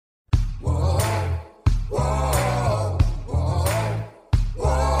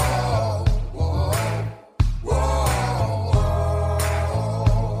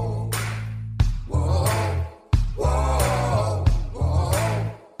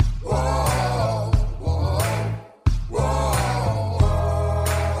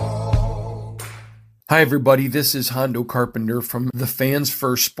Hi, everybody. This is Hondo Carpenter from the Fans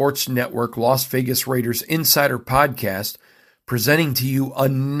First Sports Network Las Vegas Raiders Insider Podcast, presenting to you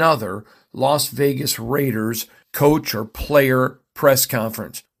another Las Vegas Raiders coach or player press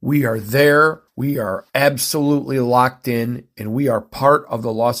conference. We are there. We are absolutely locked in, and we are part of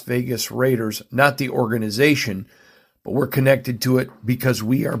the Las Vegas Raiders, not the organization, but we're connected to it because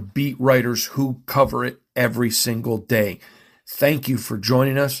we are beat writers who cover it every single day. Thank you for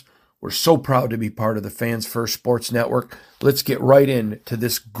joining us. We're so proud to be part of the Fans First Sports Network. Let's get right into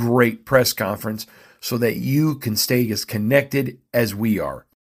this great press conference so that you can stay as connected as we are.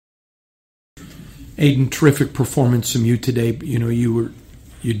 Aidan, terrific performance from you today. You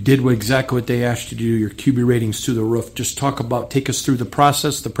did exactly what they asked you to do. Your QB ratings through the roof. Just take us through the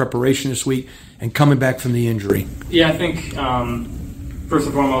process, the preparation this week, and coming back from the injury. Yeah, I think first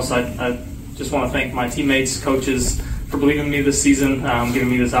and foremost, I just want to thank my teammates, coaches, for believing in me this season, giving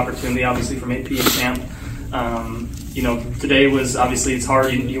me this opportunity, obviously, from AP and camp. Today was, obviously, it's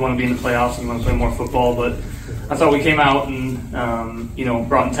hard. You want to be in the playoffs and you want to play more football, but I thought we came out and,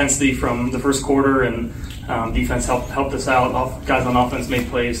 brought intensity from the first quarter, and defense helped us out. Guys on offense made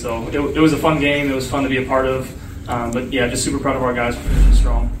plays, so it was a fun game. It was fun to be a part of. But, yeah, just super proud of our guys for finishing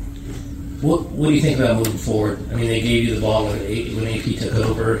strong. What do you think about moving forward? I mean, they gave you the ball when AP took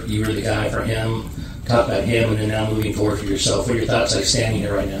over. You were the guy for him. Talk about him, and then now moving forward for yourself. What are your thoughts like standing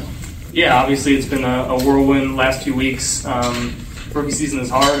here right now? Yeah, obviously it's been a whirlwind last few weeks. Rookie season is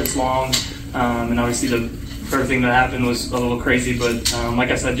hard, it's long, and obviously everything that happened was a little crazy, but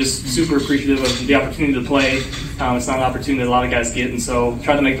like I said, just super appreciative of the opportunity to play. It's not an opportunity that a lot of guys get, and so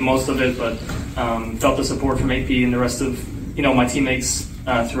tried to make the most of it, but felt the support from AP and the rest of my teammates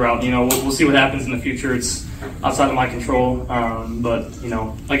throughout. We'll see what happens in the future. It's outside of my control, but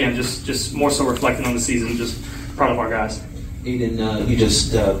again, just more so reflecting on the season, just proud of our guys. Aidan, you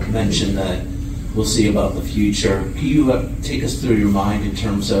just mentioned that we'll see about the future. Can you take us through your mind in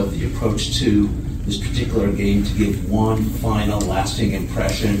terms of the approach to this particular game to give one final lasting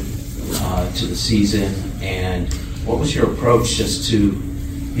impression to the season, and what was your approach just to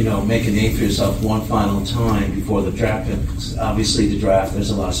make a name for yourself one final time before the draft? Because obviously the draft,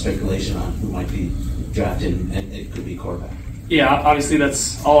 there's a lot of speculation on who might be drafted, and it could be quarterback. Yeah, obviously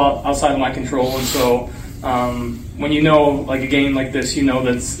that's all outside of my control, and so when like a game like this, that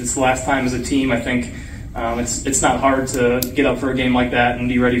it's the last time as a team. I think it's not hard to get up for a game like that and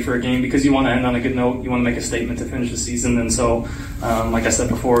be ready for a game, because you want to end on a good note. You want to make a statement to finish the season, and so like I said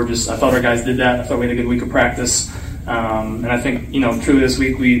before, I thought our guys did that. I thought we had a good week of practice, and I think truly this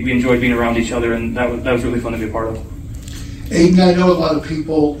week we enjoyed being around each other, and that was really fun to be a part of. Aidan, I know a lot of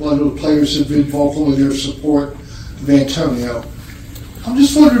the players have been vocal in their support of Antonio. I'm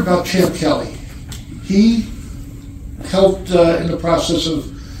just wondering about Champ Kelly. He helped in the process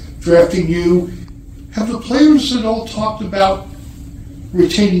of drafting you. Have the players at all talked about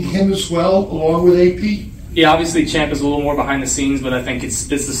retaining him as well, along with AP? Yeah, obviously Champ is a little more behind the scenes, but I think it's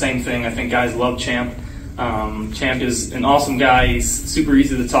the same thing. I think guys love Champ. Champ is an awesome guy. He's super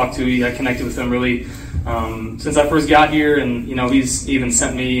easy to talk to. I connected with him really since I first got here, and he's even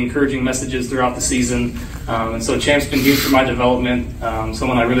sent me encouraging messages throughout the season. And so Champ's been huge for my development.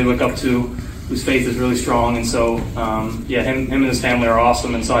 Someone I really look up to, whose faith is really strong. And so him and his family are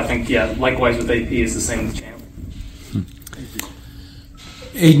awesome. And so I think likewise with AP is the same with Champ.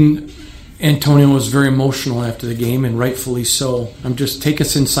 Aidan, Antonio was very emotional after the game, and rightfully so. Take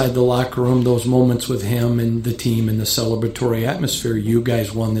us inside the locker room, those moments with him and the team and the celebratory atmosphere. You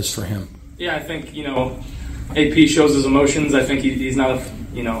guys won this for him. Yeah, I think AP shows his emotions. I think he's not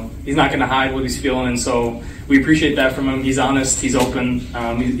he's not going to hide what he's feeling, and so we appreciate that from him. He's honest, he's open,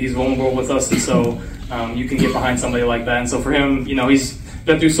 he's vulnerable with us, and so you can get behind somebody like that. And so for him, he's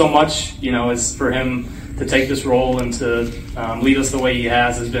been through so much. It's for him to take this role and to lead us the way he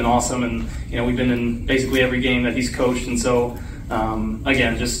has been awesome. And we've been in basically every game that he's coached, and so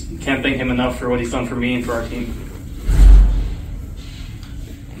again, just can't thank him enough for what he's done for me and for our team.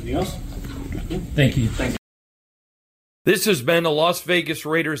 Anything else? Thank you. Thank you. This has been a Las Vegas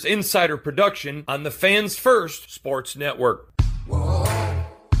Raiders Insider production on the Fans First Sports Network. Whoa.